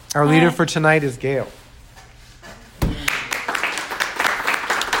Our leader for tonight is Gail.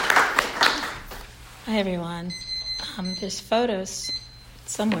 Hi, everyone. There's photos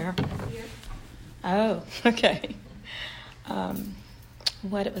somewhere. Here. Oh, okay.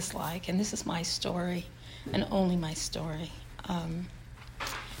 What it was like, and this is my story, and only my story.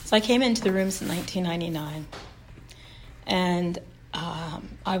 So I came into the rooms in 1999, and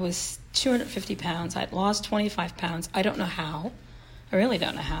I was 250 pounds. I'd lost 25 pounds. I don't know how. I really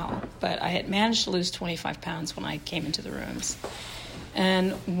don't know how, but I had managed to lose 25 pounds when I came into the rooms.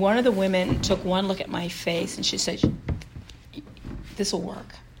 And one of the women took one look at my face, and she said, "This will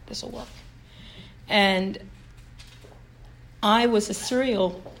work. This will work." And I was a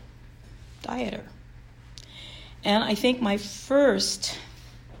serial dieter. And I think my first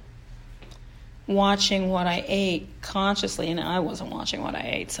watching what I ate consciously, and I wasn't watching what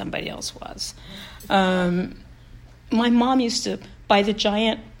I ate, somebody else was. My mom used to buy the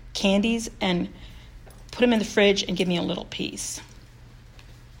giant candies and put them in the fridge and give me a little piece.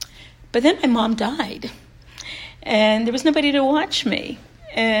 But then my mom died, and there was nobody to watch me.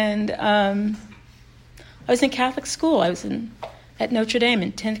 And I was in Catholic school. I was at Notre Dame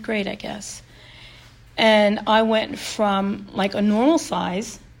in 10th grade, I guess. And I went from like a normal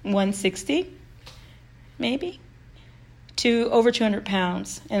size, 160, maybe, to over 200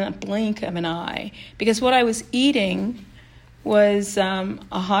 pounds in a blink of an eye. Because what I was eating was a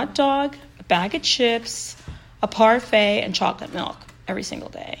hot dog, a bag of chips, a parfait, and chocolate milk every single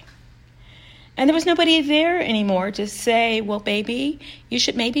day. And there was nobody there anymore to say, well, baby, you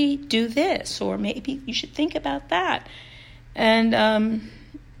should maybe do this, or maybe you should think about that. And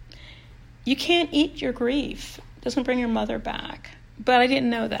you can't eat your grief. It doesn't bring your mother back. But I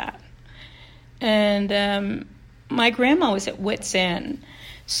didn't know that. And my grandma was at wit's end.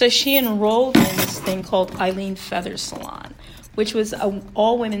 So she enrolled in this thing called Eileen Feather Salon, which was an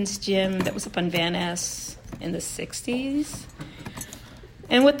all-women's gym that was up on Van Ness in the 60s.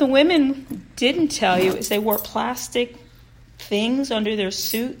 And what the women didn't tell you is they wore plastic things under their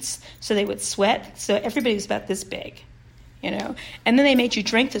suits so they would sweat. So everybody was about this big, you know. And then they made you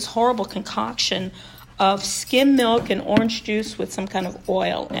drink this horrible concoction of skim milk and orange juice with some kind of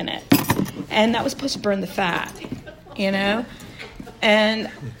oil in it. And that was supposed to burn the fat, you know. And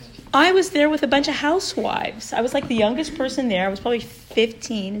I was there with a bunch of housewives. I was like the youngest person there. I was probably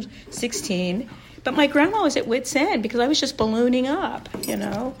 15, 16. But my grandma was at wit's end because I was just ballooning up, you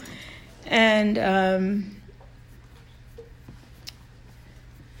know. And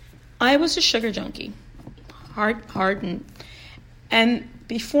I was a sugar junkie, hardened. And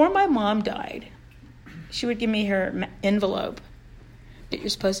before my mom died, she would give me her envelope that you're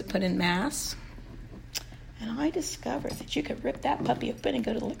supposed to put in Mass. And I discovered that you could rip that puppy open and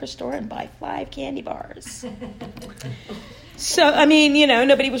go to the liquor store and buy 5 candy bars. So, I mean, you know,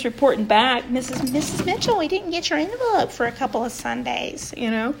 nobody was reporting back, Mrs. Mitchell, we didn't get your envelope for a couple of Sundays, you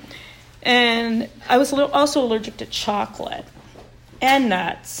know. And I was also allergic to chocolate and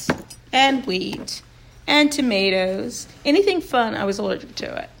nuts and wheat and tomatoes. Anything fun, I was allergic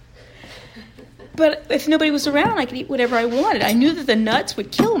to it. But if nobody was around, I could eat whatever I wanted. I knew that the nuts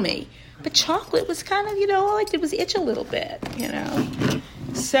would kill me. But chocolate was kind of, you know, all I did was itch a little bit, you know.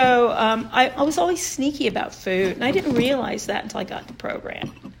 So I was always sneaky about food, and I didn't realize that until I got the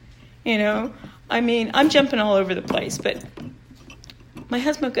program, you know. I mean, I'm jumping all over the place, but my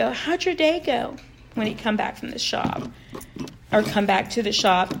husband would go, how'd your day go when he'd come back from the shop or come back to the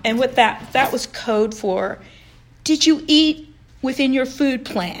shop? And what that was code for, did you eat within your food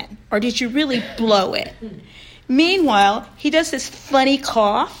plan or did you really blow it? Meanwhile, he does this funny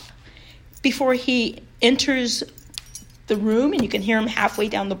cough before he enters the room, and you can hear him halfway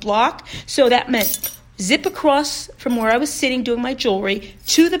down the block. So that meant zip across from where I was sitting doing my jewelry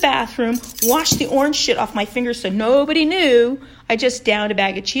to the bathroom, wash the orange shit off my fingers so nobody knew I just downed a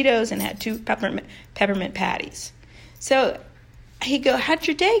bag of Cheetos and had 2 peppermint patties. So he'd go, how'd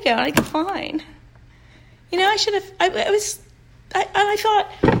your day go? And I'd go, fine. You know, I thought,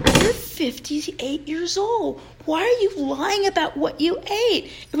 you're 58 years old. Why are you lying about what you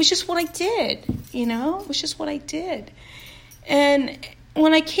ate? It was just what I did, you know? It was just what I did. And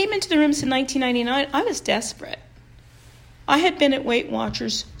when I came into the rooms in 1999, I was desperate. I had been at Weight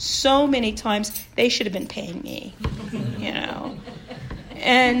Watchers so many times, they should have been paying me, you know?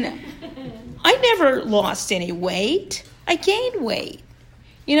 And I never lost any weight. I gained weight.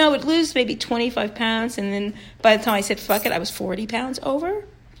 You know, I would lose maybe 25 pounds, and then by the time I said, fuck it, I was 40 pounds over.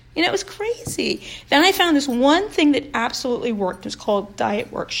 You know, it was crazy. Then I found this one thing that absolutely worked. It was called Diet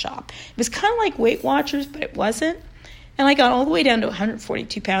Workshop. It was kind of like Weight Watchers, but it wasn't. And I got all the way down to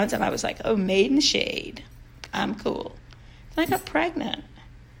 142 pounds, and I was like, oh, made in the shade. I'm cool. Then I got pregnant.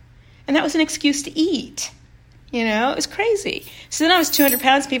 And that was an excuse to eat. It was crazy. So then I was 200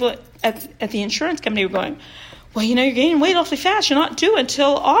 pounds. People at the insurance company were going, well, you're gaining weight awfully fast. You're not due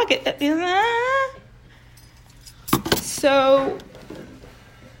until August. So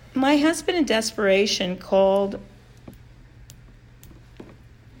my husband, in desperation, called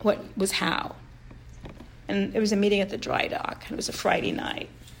what was How. And it was a meeting at the dry dock. It was a Friday night.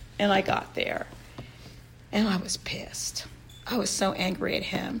 And I got there. And I was pissed. I was so angry at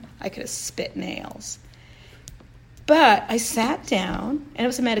him. I could have spit nails. But I sat down, and it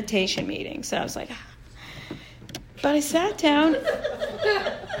was a meditation meeting. So I was like, But I sat down,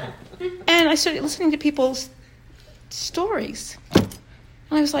 and I started listening to people's stories. And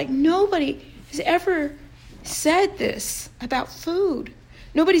I was like, nobody has ever said this about food.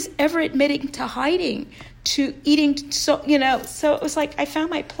 Nobody's ever admitting to hiding, to eating, so it was like I found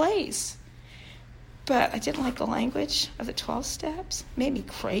my place. But I didn't like the language of the 12 steps. It made me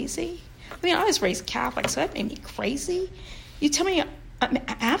crazy. I mean, I was raised Catholic, so that made me crazy. You tell me I'm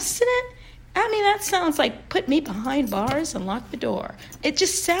abstinent? I mean, that sounds like put me behind bars and lock the door. It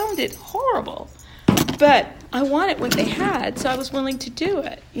just sounded horrible. But I wanted what they had, so I was willing to do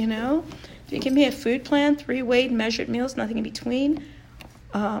it, If you give me a food plan, 3 weighed, measured meals, nothing in between.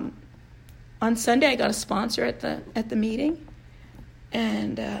 On Sunday, I got a sponsor at the meeting,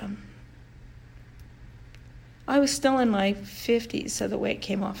 and I was still in my 50s, so the weight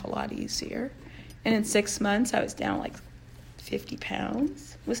came off a lot easier. And in 6 months, I was down like 50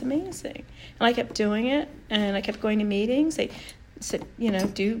 pounds. It was amazing. And I kept doing it, and I kept going to meetings. They said,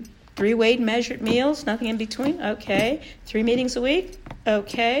 do 3 weighed, measured meals, nothing in between. Okay. 3 meetings a week.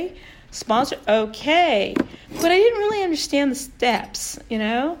 Okay. Sponsor. Okay. But I didn't really understand the steps,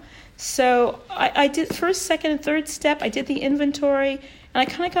 So I did first, second, and third step. I did the inventory, and I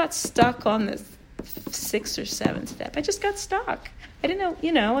kind of got stuck on the 6th or 7th step. I just got stuck. I didn't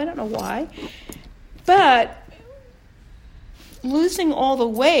know, I don't know why. But losing all the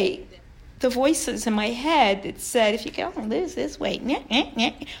weight, the voices in my head that said, if you can only lose this weight,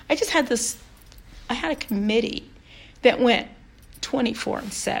 I just had I had a committee that went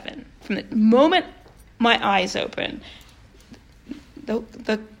 24/7. From the moment my eyes opened, the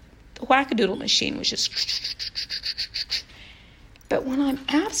wackadoodle machine was just... But when I'm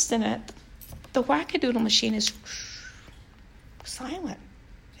abstinent, the wackadoodle machine is silent.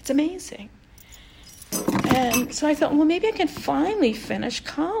 It's amazing. And so I thought, well, maybe I can finally finish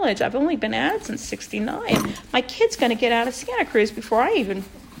college. I've only been at it since 1969. My kid's going to get out of Santa Cruz before I even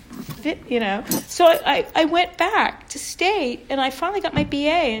fit, So I went back to state, and I finally got my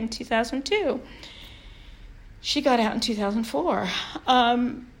BA in 2002. She got out in 2004.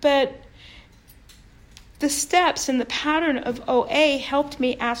 But the steps and the pattern of OA helped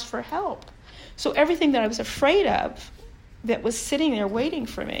me ask for help. So everything that I was afraid of that was sitting there waiting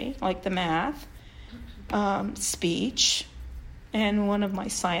for me, like the math, speech, and one of my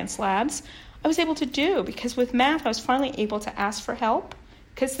science labs, I was able to do, because with math I was finally able to ask for help,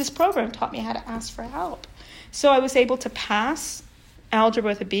 because this program taught me how to ask for help. So I was able to pass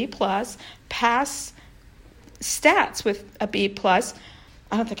algebra with a B+, pass stats with a B+.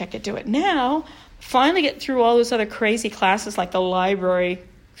 I don't think I could do it now. Finally get through all those other crazy classes like the library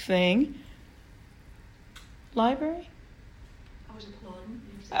thing. Library? I was applauding.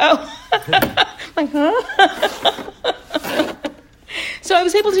 Oh. Like, huh? So I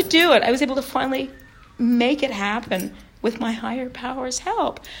was able to do it. I was able to finally make it happen with my higher power's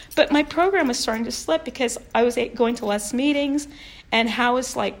help. But my program was starting to slip because I was going to less meetings, and How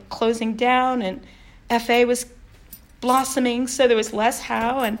was like closing down, and FA was blossoming, so there was less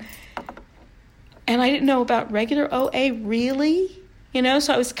How, and I didn't know about regular OA really,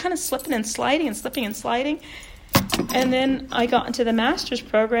 so I was kind of slipping and sliding and slipping and sliding. And then I got into the master's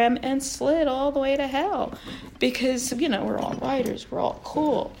program and slid all the way to hell because, we're all writers, we're all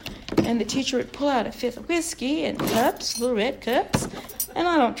cool. And the teacher would pull out a 5th of whiskey and cups, little red cups, and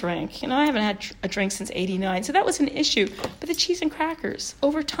I don't drink. I haven't had a drink since 89, so that was an issue. But the cheese and crackers,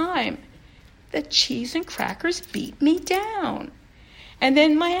 over time, the cheese and crackers beat me down. And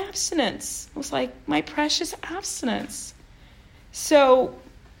then my abstinence was like my precious abstinence. So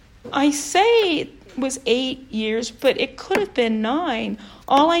I say it was 8 years, but it could have been 9.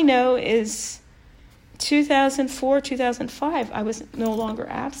 All I know is 2004, 2005, I was no longer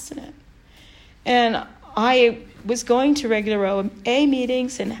abstinent. And I was going to regular OA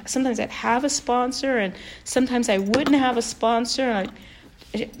meetings, and sometimes I'd have a sponsor, and sometimes I wouldn't have a sponsor. And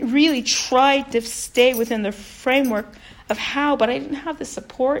I really tried to stay within the framework of How, but I didn't have the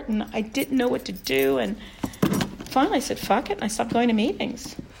support, and I didn't know what to do. And finally I said, fuck it, and I stopped going to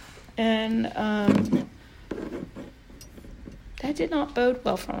meetings. And That did not bode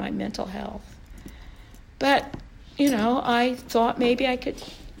well for my mental health. But, I thought maybe I could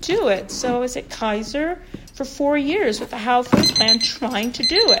do it. So I was at Kaiser for 4 years with the How Food Plan trying to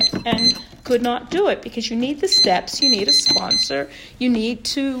do it and could not do it because you need the steps, you need a sponsor, you need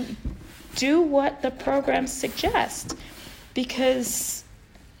to do what the program suggests because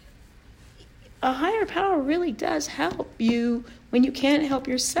a higher power really does help you when you can't help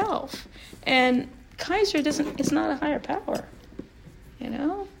yourself. And Kaiser it's not a higher power, And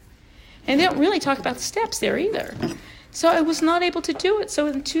they don't really talk about the steps there either. So I was not able to do it. So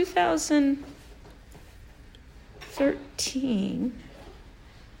in 2013,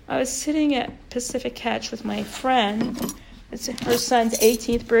 I was sitting at Pacific Catch with my friend. It's her son's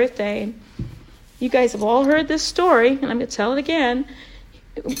 18th birthday. And you guys have all heard this story, and I'm going to tell it again.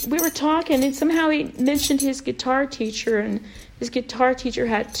 We were talking, and somehow he mentioned his guitar teacher, and his guitar teacher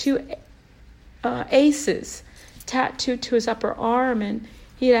had 2 aces tattooed to his upper arm, and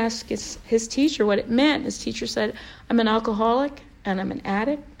he had asked his teacher what it meant. His teacher said, I'm an alcoholic, and I'm an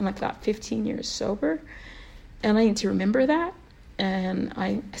addict, and I'm about 15 years sober, and I need to remember that, and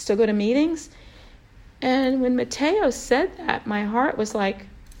I still go to meetings. And when Mateo said that, my heart was like,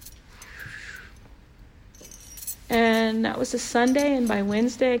 and that was a Sunday, and by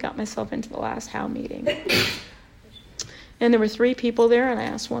Wednesday, I got myself into the last HOW meeting. And there were 3 people there, and I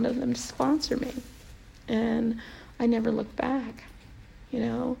asked one of them to sponsor me. And I never looked back,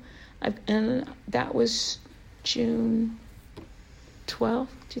 and that was June 12th,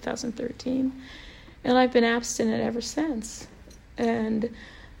 2013. And I've been abstinent ever since. And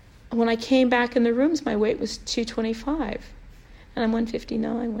when I came back in the rooms, my weight was 225. And I'm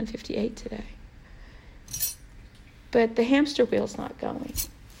 159, 158 today. But the hamster wheel's not going.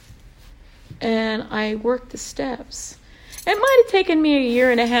 And I worked the steps. It might have taken me a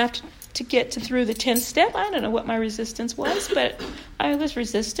year and a half to get through the 10th step. I don't know what my resistance was, but I was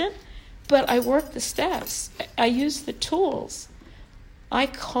resistant. But I worked the steps. I used the tools. I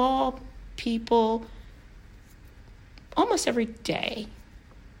call people almost every day.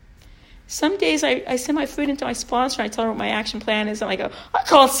 Some days I send my food into my sponsor, and I tell her what my action plan is, and I go, I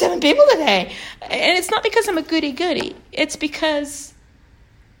called 7 people today. And it's not because I'm a goody-goody. It's because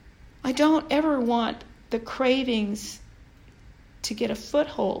I don't ever want the cravings to get a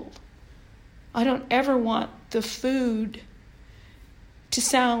foothold. I don't ever want the food to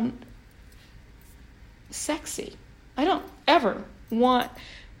sound sexy. I don't ever want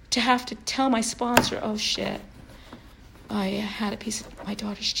to have to tell my sponsor, oh shit, I had a piece of my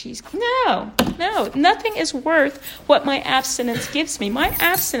daughter's cheese. No, nothing is worth what my abstinence gives me. My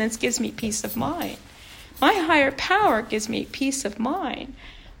abstinence gives me peace of mind. My higher power gives me peace of mind.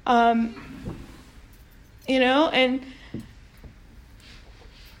 And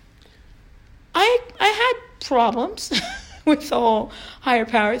I had problems with the whole higher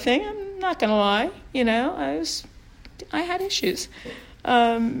power thing. I'm not going to lie. I had issues.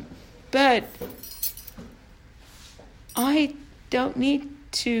 But I don't need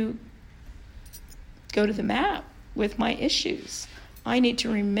to go to the map with my issues. I need to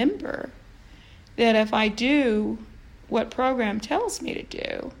remember that if I do what program tells me to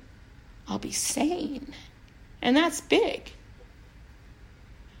do, I'll be sane. And that's big.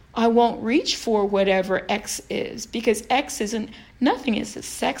 I won't reach for whatever X is, because nothing is as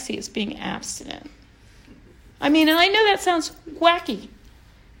sexy as being abstinent. I mean, and I know that sounds wacky,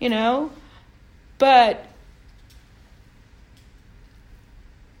 but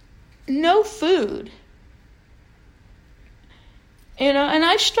no food, and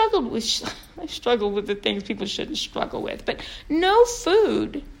I struggled with the things people shouldn't struggle with, but no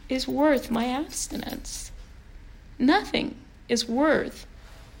food is worth my abstinence. Nothing is worth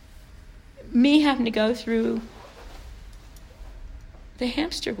me having to go through the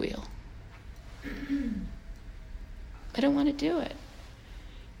hamster wheel. I don't want to do it.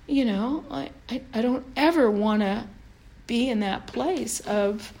 I don't ever want to be in that place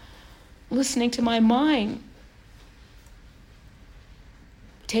of listening to my mind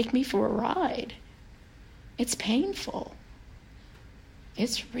take me for a ride. It's painful.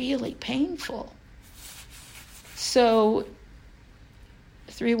 It's really painful. So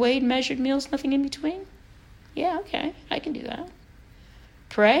 3 weighed measured meals, nothing in between? Yeah, okay, I can do that.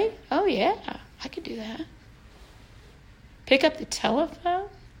 Pray? Oh yeah, I can do that. Pick up the telephone?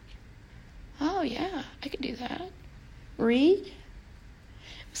 Oh yeah, I can do that. Read?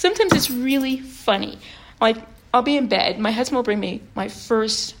 Sometimes it's really funny. Like, I'll be in bed, my husband will bring me my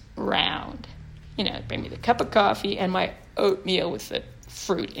first round. Bring me the cup of coffee and my oatmeal with the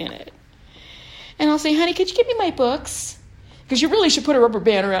fruit in it. And I'll say, honey, could you give me my books? because you really should put a rubber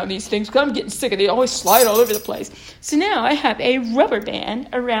band around these things, because I'm getting sick of it. They always slide all over the place. So now I have a rubber band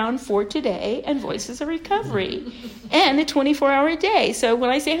around For Today and Voices of Recovery and a 24-hour day. So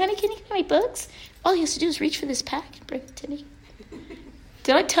when I say, honey, can you get my books? All he has to do is reach for this pack and bring it to me.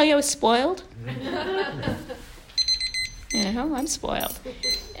 Did I tell you I was spoiled? I'm spoiled.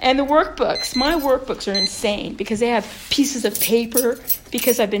 And the workbooks, my workbooks are insane because they have pieces of paper,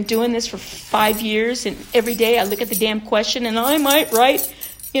 because I've been doing this for 5 years, and every day I look at the damn question and I might write,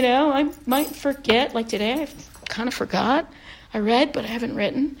 I might forget. Like today, I kind of forgot. I read, but I haven't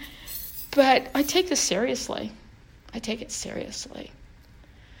written. But I take this seriously. I take it seriously.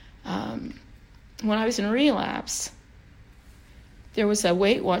 When I was in relapse, there was a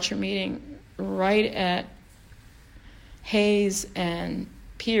Weight Watcher meeting right at Hayes and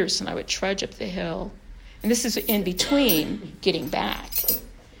Pierce, and I would trudge up the hill. And this is in between getting back.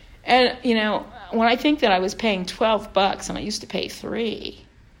 And, when I think that I was paying $12, and I used to pay $3, I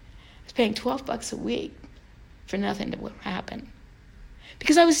was paying $12 a week for nothing to happen.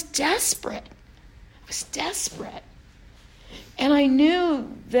 Because I was desperate. And I knew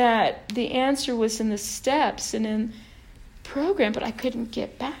that the answer was in the steps and in the program, but I couldn't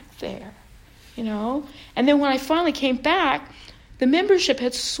get back there, And then when I finally came back, the membership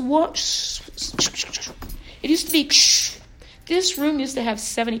had it used to be, this room used to have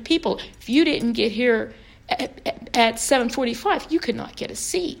 70 people. If you didn't get here at 7:45, you could not get a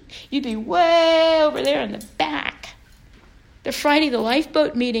seat. You'd be way over there in the back. The Friday, the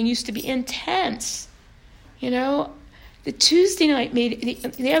lifeboat meeting used to be intense. The Tuesday night meeting, it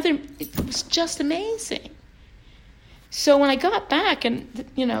was just amazing. So when I got back, and,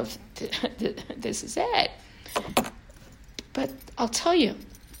 this is it. But I'll tell you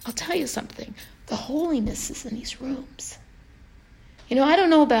something. The holiness is in these rooms. I don't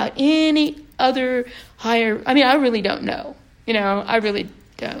know about any other higher, I really don't know. I really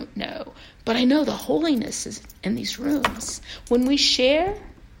don't know. But I know the holiness is in these rooms. When we share,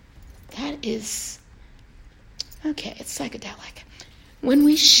 that is, it's psychedelic. When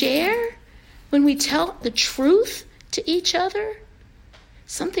we share, when we tell the truth to each other,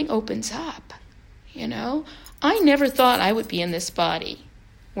 something opens up, I never thought I would be in this body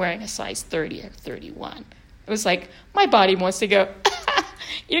wearing a size 30 or 31. It was like, my body wants to go,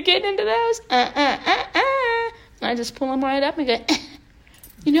 you're getting into those? And I just pull them right up and go,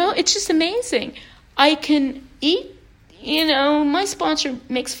 it's just amazing. I can eat, my sponsor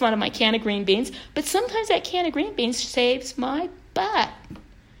makes fun of my can of green beans, but sometimes that can of green beans saves my butt.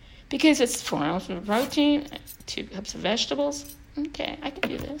 Because it's 4 ounces of protein, 2 cups of vegetables. Okay, I can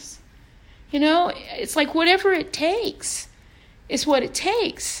do this. It's like whatever it takes is what it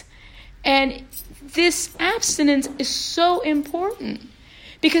takes. And this abstinence is so important.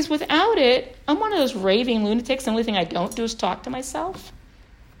 Because without it, I'm one of those raving lunatics. The only thing I don't do is talk to myself.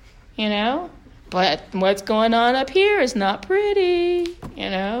 But what's going on up here is not pretty.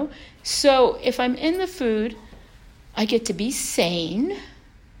 So if I'm in the food, I get to be sane.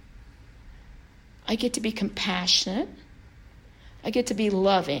 I get to be compassionate. I get to be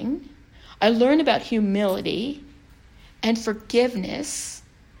loving. I learn about humility and forgiveness.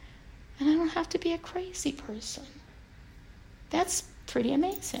 And I don't have to be a crazy person. That's pretty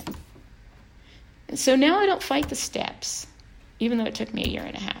amazing. And so now I don't fight the steps, even though it took me 1.5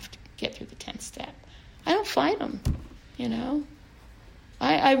 years to get through the 10th step. I don't fight them,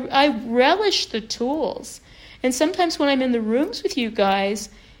 I relish the tools. And sometimes when I'm in the rooms with you guys,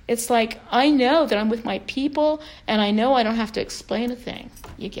 it's like I know that I'm with my people, and I know I don't have to explain a thing.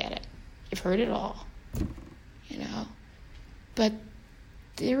 You get it. You've heard it all, But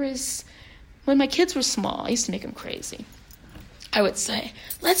there is, when my kids were small, I used to make them crazy. I would say,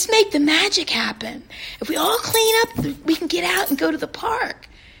 let's make the magic happen. If we all clean up, we can get out and go to the park.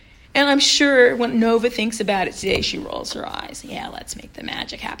 And I'm sure when Nova thinks about it today, she rolls her eyes. Yeah, let's make the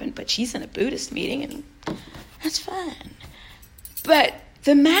magic happen. But she's in a Buddhist meeting, and that's fun. But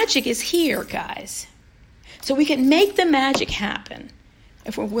the magic is here, guys. So we can make the magic happen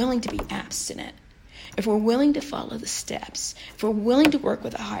if we're willing to be abstinent, if we're willing to follow the steps, if we're willing to work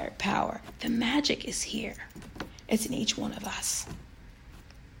with a higher power. The magic is here. It's in each one of us.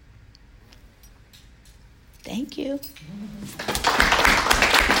 Thank you.